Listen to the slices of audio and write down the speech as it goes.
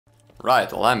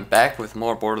Right, well, I'm back with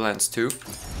more Borderlands 2.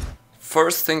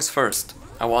 First things first,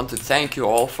 I want to thank you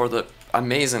all for the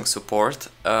amazing support.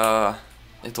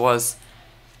 It was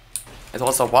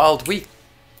a wild week.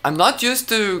 I'm not used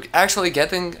to actually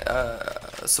getting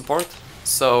support,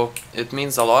 so it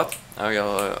means a lot.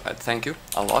 Thank you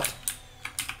a lot.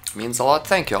 Means a lot.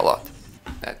 Thank you a lot.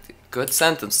 Good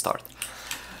sentence start.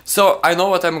 So I know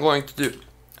what I'm going to do.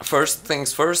 First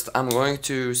things first, I'm going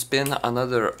to spin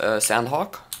another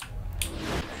Sandhawk.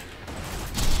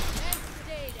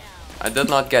 I did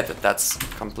not get it, that's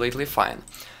completely fine.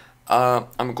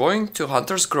 I'm going to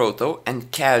Hunter's Grotto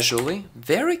and casually,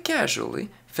 very casually,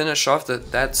 finish off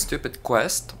that stupid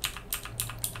quest,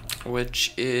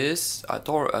 which is a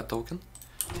token,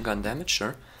 gun damage,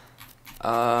 sure.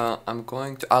 I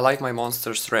like my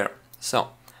monsters rare, so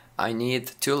I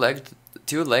need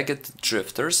two-legged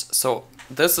drifters, so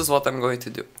this is what I'm going to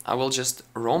do. I will just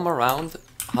roam around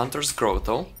Hunter's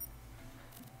Grotto,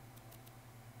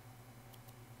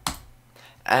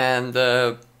 and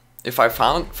if I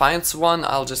finds one,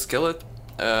 I'll just kill it.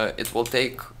 It will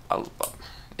take a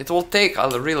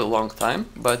really long time,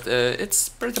 but it's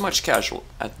pretty much casual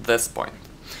at this point.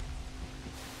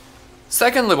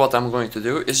 Secondly, what I'm going to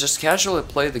do is just casually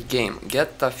play the game,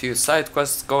 get a few side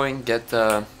quests going, get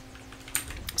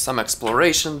some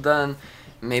exploration done,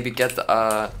 maybe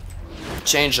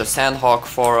change a Sandhawk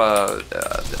for a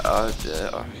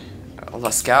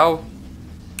Lascaux.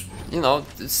 You know,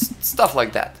 stuff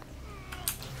like that.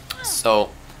 So,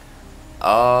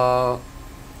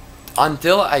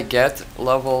 until I get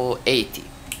level 80.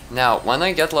 Now, when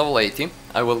I get level 80,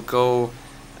 I will go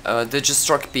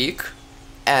Digistruck Peak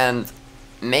and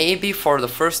maybe for the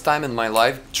first time in my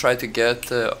life try to get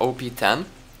OP10.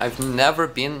 I've never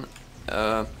been...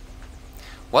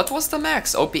 what was the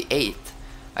max? OP8.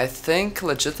 I think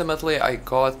legitimately I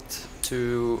got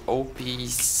to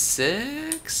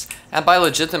OP6, and by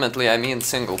legitimately I mean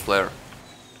single player.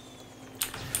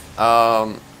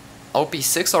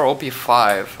 OP6 or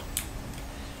OP5.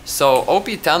 So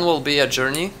OP10 will be a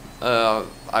journey.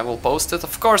 I will post it.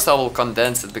 Of course I will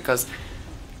condense it because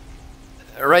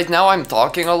right now I'm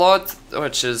talking a lot,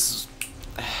 which is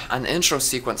an intro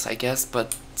sequence I guess,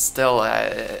 but still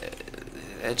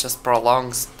it just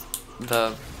prolongs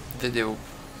the video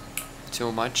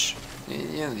too much.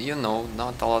 You know,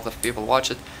 not a lot of people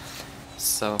watch it,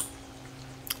 so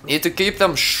need to keep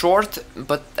them short,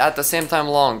 but at the same time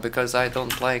long, because I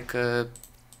don't like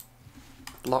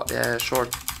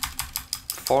short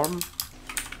form.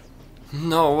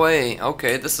 No way.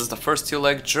 Okay, this is the first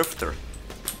two-leg drifter.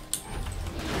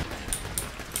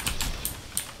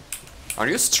 Are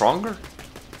you stronger?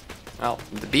 Well,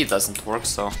 the B doesn't work,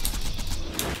 so...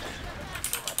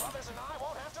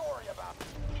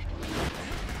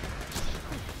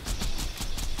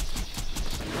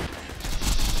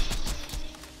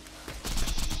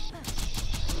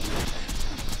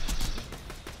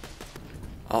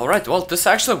 Alright, well, this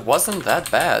actually wasn't that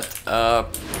bad.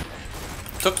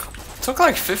 Took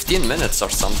like 15 minutes or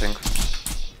something.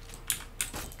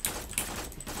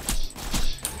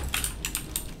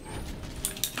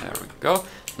 There we go.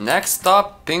 Next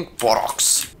up, Pink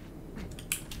Borax.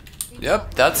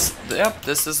 Yep, this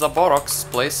is the Borax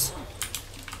place.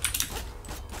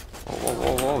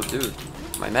 Whoa, dude.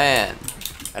 My man.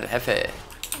 El Jefe.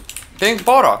 Pink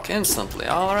Borax instantly.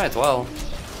 Alright, well.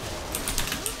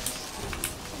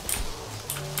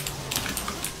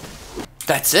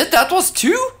 That's it? That was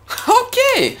two?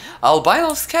 Okay!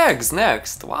 Albino Skags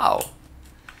next. Wow.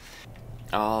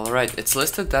 Alright, it's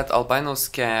listed that albino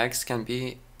Skags can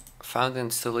be found in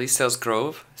Silesia's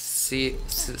Grove.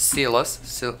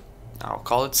 I'll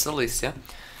call it Silesia.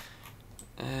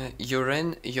 You're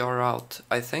in, you're out.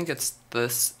 I think it's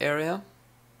this area.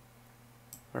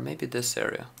 Or maybe this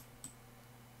area.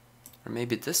 Or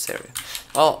maybe this area.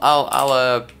 Well,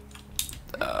 I'll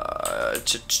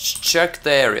check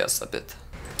the areas a bit.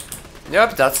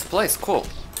 Yep, that's the place, cool.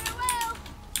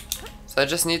 So I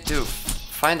just need to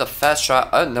find a fast shot.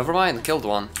 Oh, never mind, killed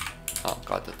one. Oh,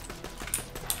 got it.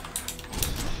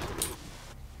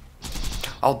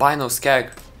 Albino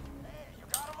Skag.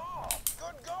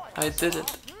 I did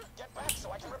it.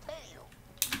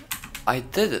 I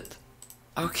did it.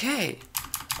 Okay.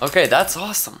 Okay, that's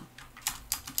awesome.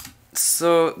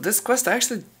 So this quest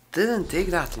actually didn't take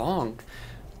that long.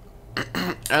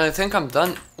 And I think I'm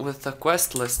done with the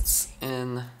quest lists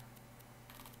in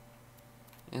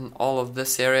all of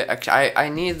this area. Actually, I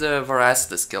need the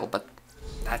Veracity skill, but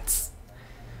that's...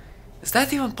 Is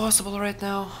that even possible right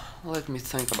now? Let me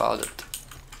think about it.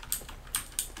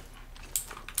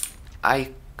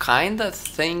 I kinda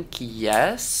think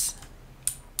yes.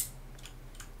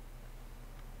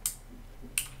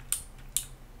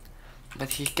 But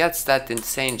he gets that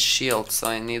insane shield, so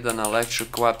I need an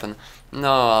electric weapon.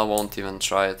 No, I won't even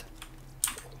try it.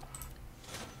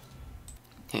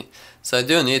 So I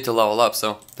do need to level up,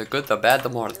 so the good, the bad, the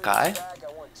Mordecai.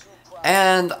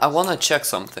 And I wanna check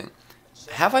something.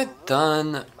 Have I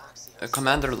done a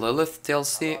Commander Lilith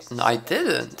DLC? No, I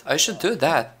didn't. I should do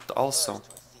that also.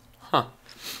 Huh.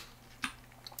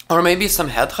 Or maybe some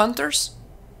headhunters?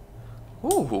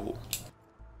 Ooh.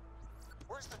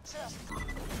 Where's the chest?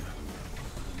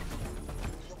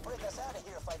 You'll break us out of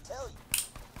here if I tell you.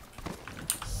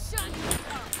 Shut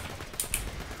up.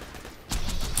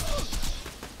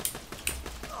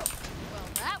 Well,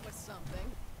 that was something.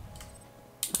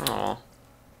 Oh.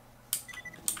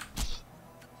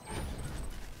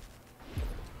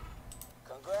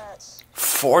 Congrats.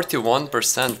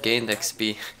 41% gained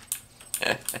XP.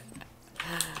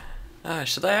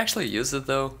 Should I actually use it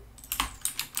though?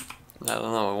 I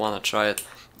don't know, I wanna try it.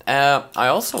 I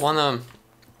also wanna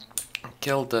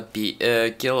kill the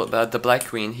the Black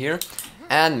Queen here,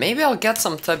 and maybe I'll get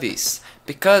some tubbies,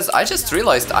 because I just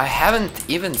realized I haven't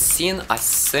even seen a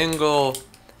single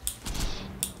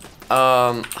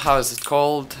how is it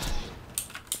called?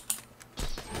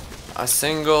 A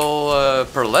single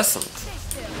pearlescent.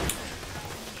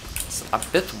 It's a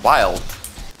bit wild.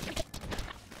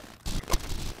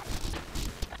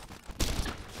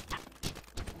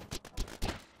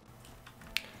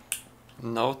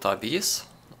 No tubbies,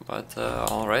 but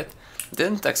alright.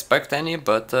 Didn't expect any,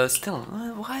 but still,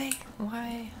 why?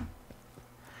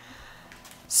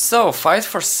 So, fight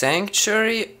for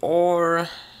Sanctuary or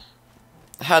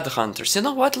Headhunters? You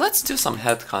know what? Let's do some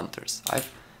Headhunters.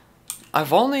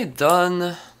 I've only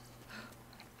done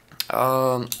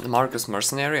Marcus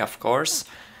Mercenary, of course,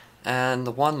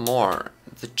 and one more,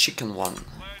 the chicken one.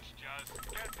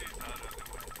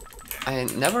 I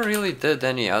never really did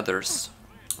any others.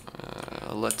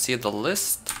 Let's see the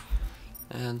list,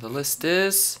 and the list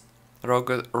is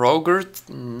Rogert.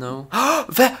 No.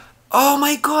 Oh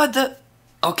my god!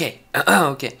 Okay,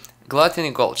 okay.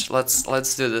 Gluttony Gulch.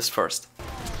 Let's do this first.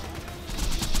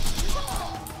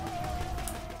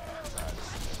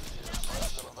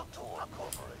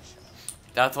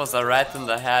 That was a rat in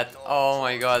the hat. Oh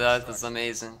my god, that was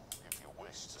amazing. If you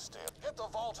wish to stay, get the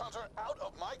Vault Hunter out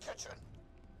of my kitchen.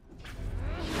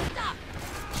 Stop.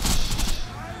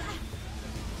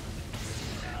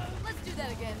 Let's do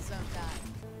that again sometime.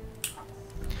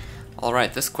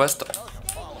 Alright, this quest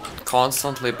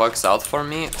constantly bugs out for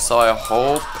me, so I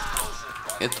hope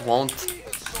it won't.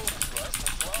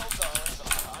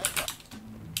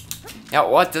 Yeah,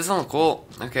 what? This isn't cool.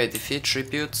 Okay, defeat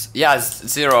tributes. Yeah,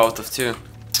 0 out of 2.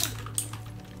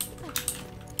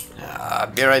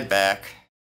 Be right back.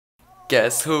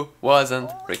 Guess who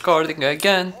wasn't recording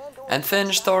again and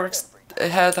finished Orcs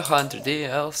Headhunter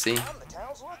DLC?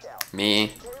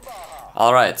 Me.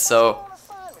 Alright, so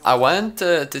I went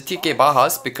to TK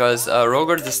Bajas because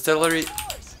Roger Distillery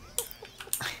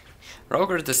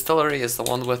Roger Distillery is the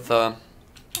one with the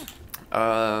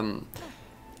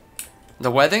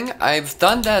wedding. I've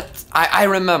done that. I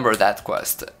remember that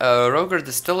quest. Roger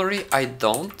Distillery, I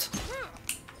don't.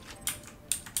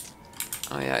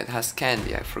 Oh yeah, it has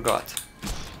candy, I forgot.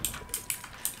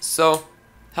 So,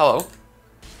 hello.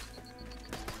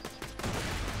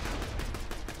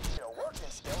 You're working,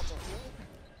 Skeleton Key.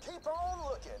 Keep on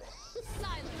looking.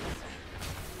 Silence.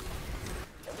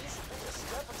 And you should be a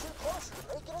step or two closer to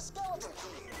making a Skeleton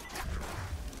Key.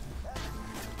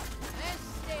 And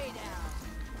stay down.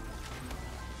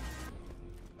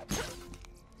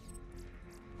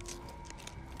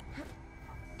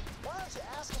 Why don't you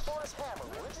ask him for his hammer,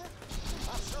 would you?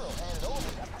 I'm sure he'll hand it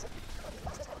over.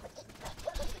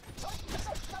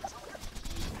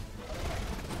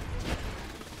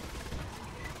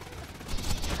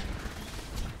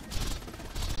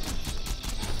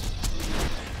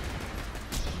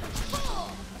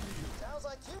 Sounds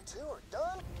like you two are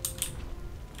done.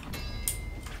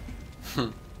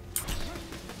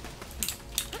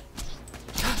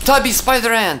 Tubby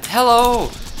Spider Ant, hello!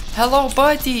 Hello,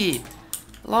 buddy!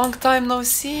 Long time no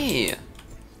see!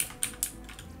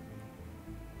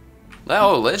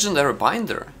 Oh, legendary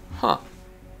binder. Huh.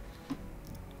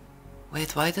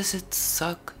 Wait, why does it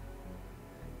suck?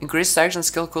 Increased action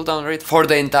skill cooldown rate for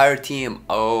the entire team.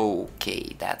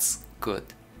 Okay, that's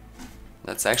good.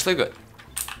 That's actually good.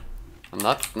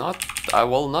 I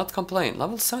will not complain.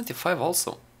 Level 75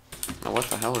 also. Now what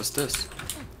the hell is this?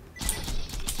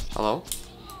 Hello?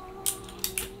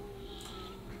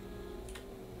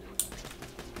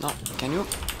 No, can you?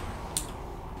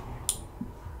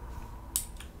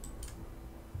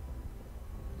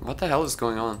 What the hell is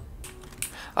going on?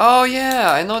 Oh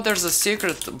yeah, I know there's a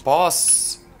secret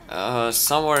boss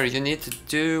somewhere you need to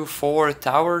do 4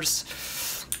 towers.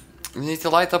 You need to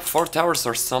light up 4 towers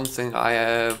or something.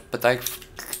 But I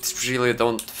really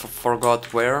don't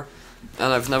forgot where,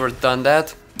 and I've never done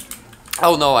that.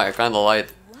 Oh no, I kinda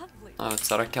lied. Oh, it's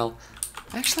Sarakel.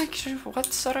 Actually,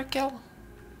 what's Sarakel?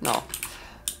 No.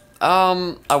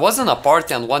 I was in a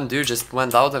party and one dude just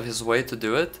went out of his way to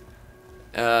do it.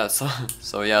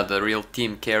 So yeah, the real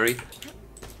team carry.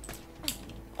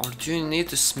 Or do you need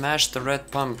to smash the red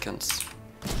pumpkins?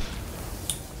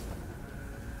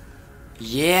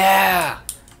 Yeah!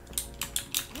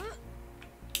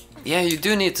 Yeah, you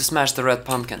do need to smash the red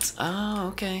pumpkins. Ah,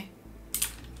 okay.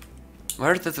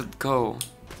 Where did it go?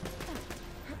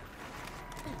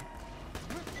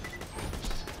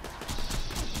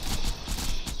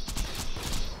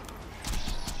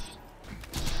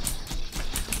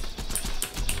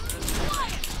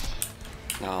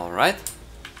 Alright.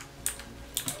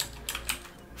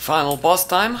 Final boss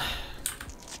time.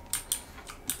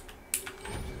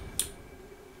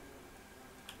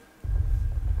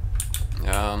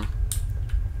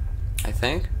 I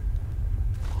think.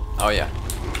 Oh yeah.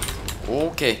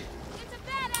 Okay.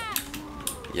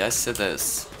 Yes, it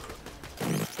is.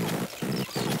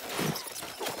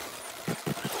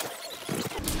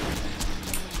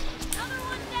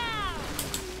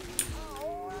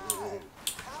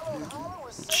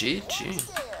 GG.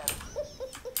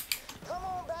 Come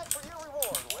on back for your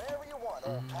reward, wherever you want,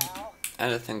 old pal.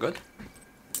 Anything good?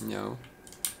 No.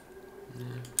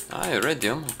 Ah,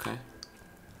 iridium, okay.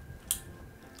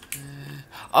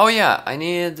 Oh yeah, I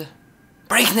need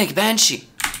Breakneck Banshee.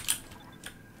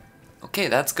 Okay,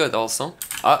 that's good also.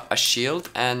 A shield,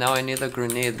 and now I need a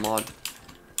grenade mod.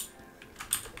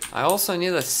 I also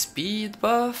need a speed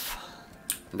buff.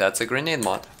 That's a grenade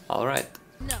mod. Alright.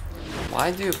 No.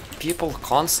 Why do people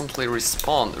constantly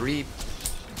respawn?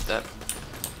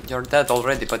 You're dead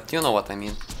already, but you know what I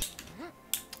mean.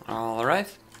 Alright.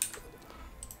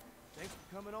 Thanks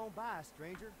for coming on by,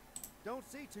 stranger. Don't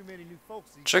see too many new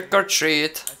folks these Trick or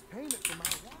treat. days. As payment for my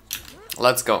watch.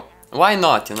 Let's go. Why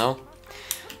not, you know?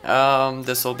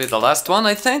 This will be the last one,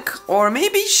 I think. Or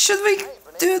maybe should we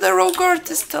do the Rogart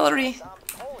Distillery?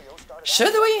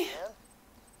 Should we?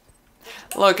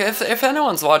 Look, if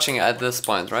anyone's watching at this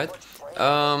point, right?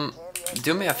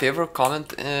 Do me a favor,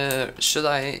 comment.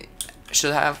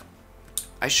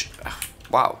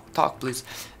 Wow, talk please.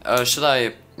 Should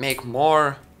I make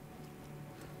more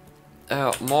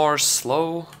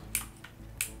slow?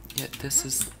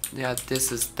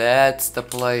 That's the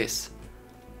place.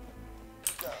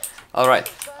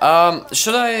 Alright.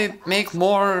 Should I make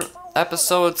more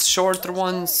episodes, shorter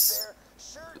ones,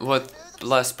 with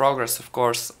less progress, of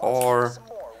course, or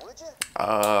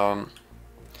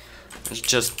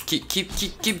just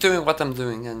keep doing what I'm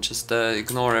doing and just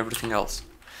ignore everything else?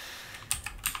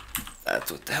 That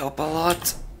would help a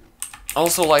lot.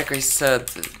 Also, like I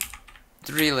said,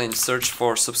 really in search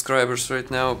for subscribers right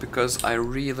now, because I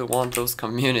really want those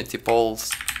community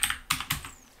polls.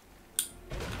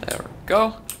 There we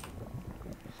go.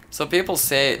 So people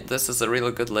say this is a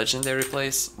really good legendary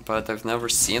place, but I've never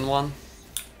seen one.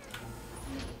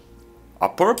 A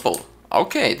purple.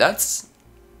 Okay, that's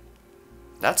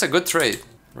a good trade.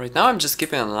 Right now I'm just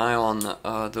keeping an eye on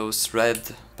those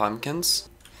red pumpkins.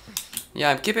 Yeah,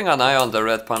 I'm keeping an eye on the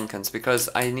red pumpkins because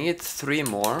I need 3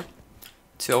 more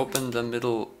to open the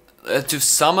middle, to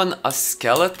summon a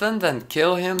skeleton, then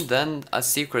kill him, then a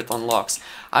secret unlocks.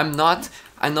 I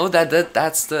know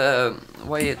that's the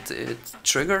way it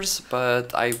triggers,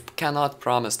 but I cannot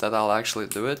promise that I'll actually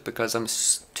do it because I'm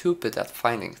stupid at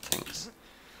finding things.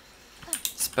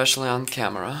 Especially on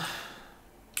camera.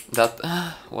 That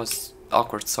was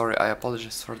awkward, sorry, I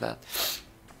apologize for that.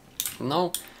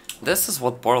 No, this is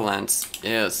what Borderlands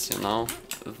is, you know.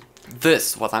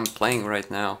 This, what I'm playing right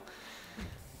now.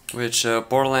 Which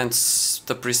Borderlands,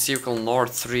 the pre-sequel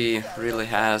North 3 really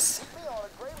has.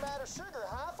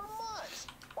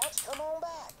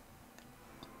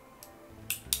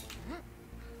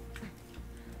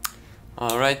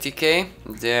 Alright, TK,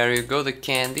 there you go, the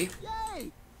candy.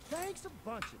 Yay! Thanks a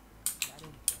bunch.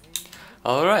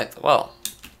 Alright, well,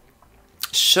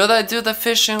 should I do the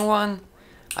fishing one?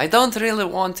 I don't really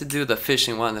want to do the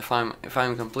fishing one if I'm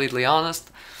completely honest.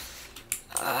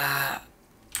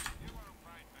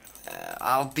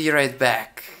 I'll be right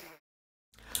back.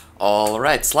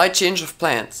 Alright, slight change of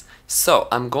plans. So,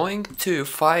 I'm going to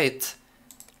fight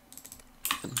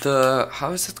the,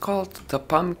 how is it called? The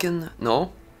pumpkin,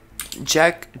 no?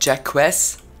 Jacques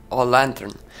or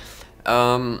Lantern.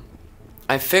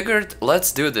 I figured,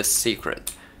 let's do this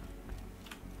secret.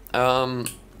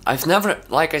 I've never,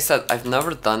 like I said, I've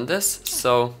never done this,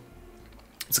 so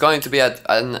It's going to be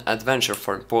an adventure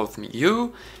for both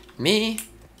you, me,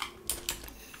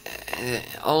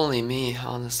 only me,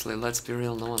 honestly. Let's be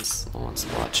real, no one's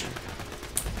watching.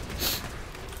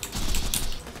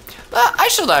 I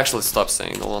should actually stop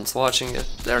saying no one's watching it.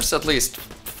 There's at least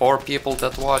 4 people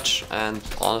that watch, and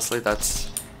honestly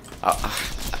that's...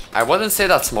 I wouldn't say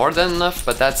that's more than enough,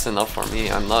 but that's enough for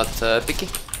me. I'm not picky.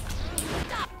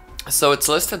 So it's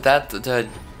listed that the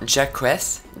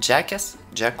jackass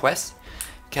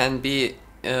can be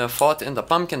fought in the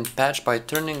pumpkin patch by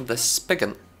turning the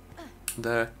spigot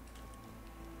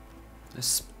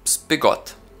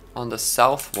on the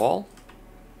south wall.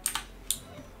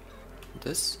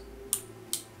 This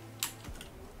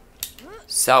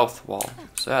south wall.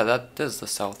 So yeah, that is the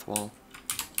south wall.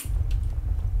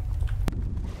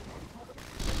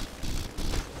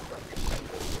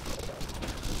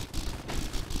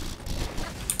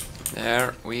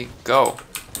 There we go.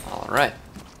 All right.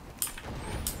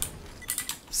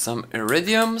 Some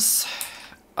iridiums.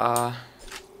 I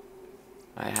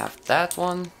have that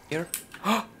one here.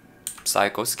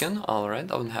 Psycho skin. All right, I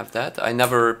don't have that. I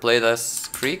never played as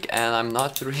Creek, and I'm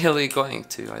not really going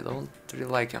to. I don't really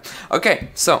like him. Okay,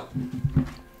 so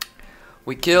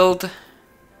we killed.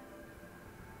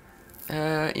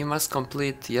 You must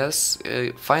complete. Yes.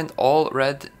 Find all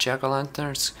red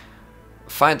jack-o'-lanterns.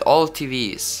 Find all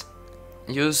TVs.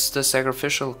 Use the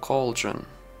sacrificial cauldron.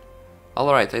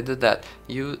 Alright, I did that.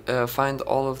 You find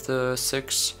all of the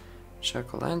 6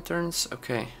 jack-o'-lanterns.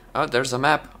 Okay. Oh, there's a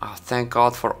map. Oh, thank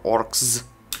God for orcs.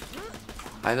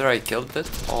 Either I killed it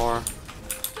or...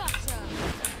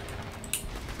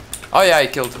 Oh yeah, I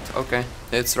killed it. Okay,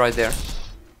 it's right there.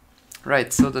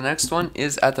 Right, so the next one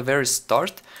is at the very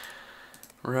start.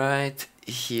 Right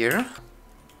here.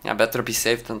 Yeah, better be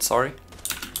safe than sorry.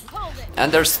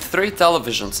 And there's 3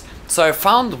 televisions. So I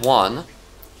found one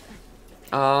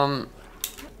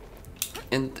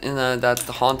in that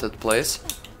haunted place.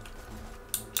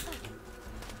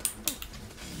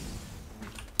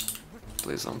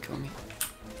 Please don't kill me.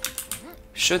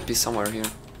 Should be somewhere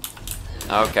here.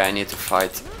 Okay, I need to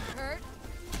fight.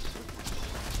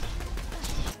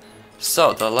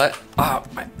 So the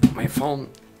my phone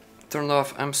turned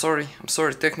off. I'm sorry.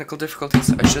 Technical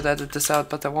difficulties. I should edit this out,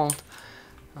 but I won't.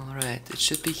 Alright, it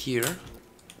should be here.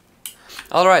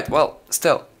 Alright, well,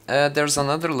 still, there's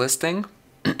another listing.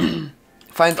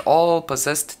 Find all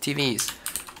possessed TVs.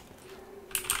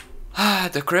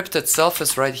 The crypt itself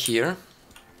is right here.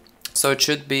 So it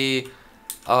should be...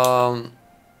 okay,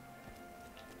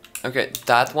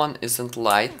 that one isn't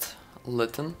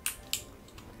litten.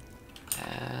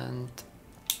 And...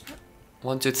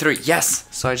 1, 2, 3, yes!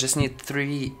 So I just need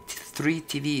three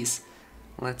TVs.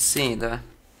 Let's see,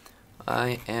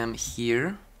 I am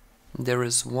here. There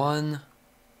is one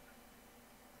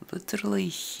literally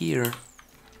here.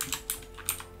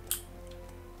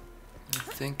 I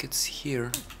think it's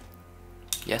here.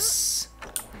 Yes.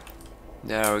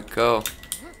 There we go.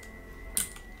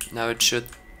 Now it should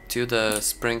do the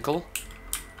sprinkle.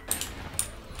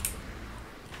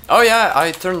 Oh yeah,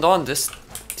 I turned on this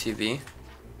TV.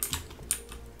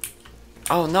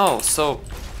 Oh no, so...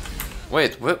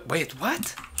 Wait, what?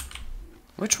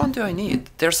 Which one do I need?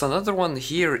 There's another one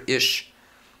here-ish.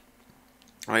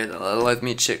 Wait, let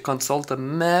me consult the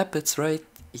map. It's right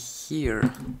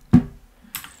here.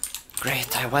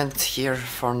 Great, I went here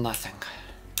for nothing.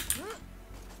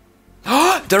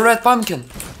 Oh, the red pumpkin!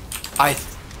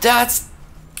 That's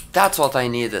what I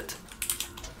needed.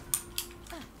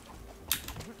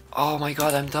 Oh my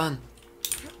god, I'm done.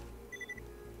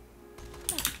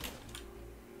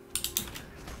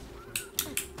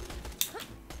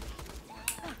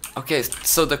 Okay,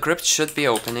 so the crypt should be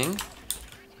opening.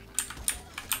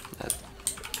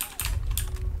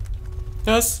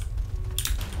 Yes.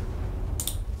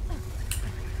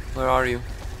 Where are you?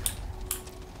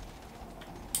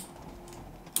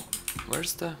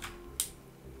 Where's the...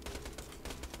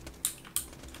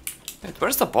 Wait,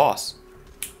 where's the boss?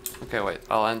 Okay, wait,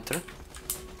 I'll enter.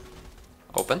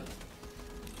 Open.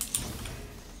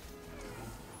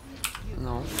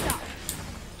 No.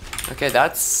 Okay,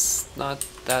 that's not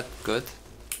that good.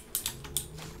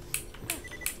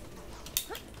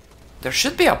 There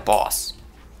should be a boss.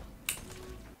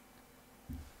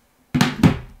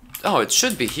 Oh, it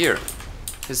should be here.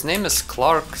 His name is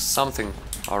Clark something,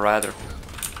 or rather.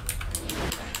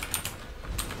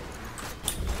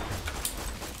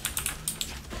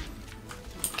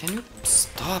 Can you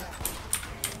stop?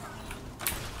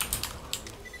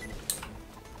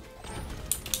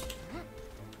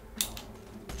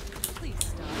 Please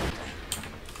stop.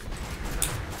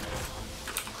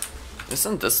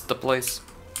 Isn't this the place?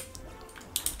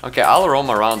 Okay, I'll roam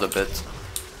around a bit.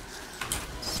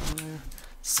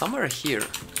 Somewhere here.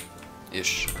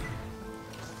 Ish.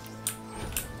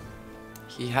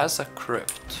 He has a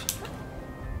crypt.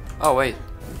 Oh, wait.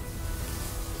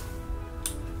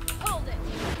 Hold it.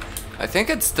 I think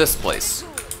it's this place.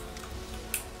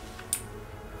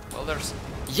 Well, there's...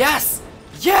 Yes!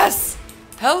 Yes!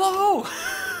 Hello!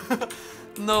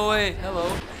 No way,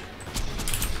 hello.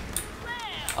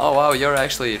 Oh wow, you're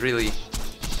actually really...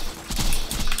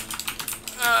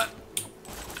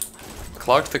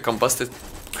 Clark the Combusted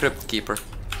Crypt Keeper.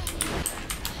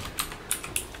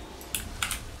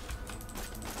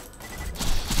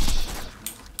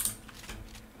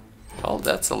 Well,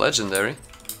 that's a legendary.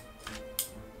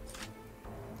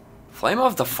 Flame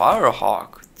of the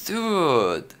Firehawk,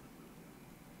 dude.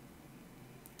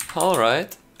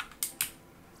 Alright.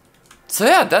 So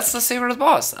yeah, that's the secret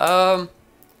boss.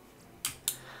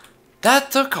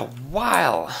 That took a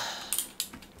while.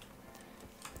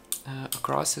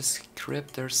 Across his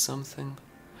crypt there's something.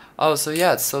 Oh, so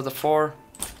yeah, so the 4...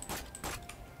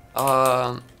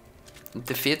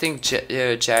 defeating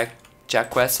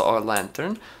Jaquez or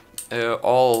Lantern.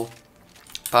 All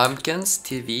pumpkins,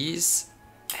 TVs,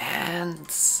 and...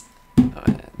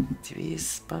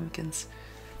 TVs, pumpkins...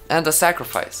 And the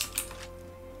sacrifice.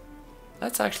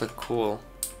 That's actually cool.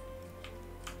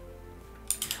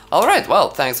 Alright, well,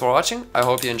 thanks for watching. I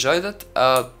hope you enjoyed it.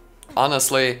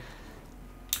 Honestly,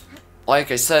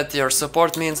 like I said, your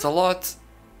support means a lot.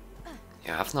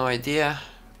 You have no idea.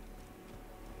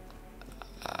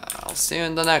 I'll see you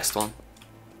in the next one.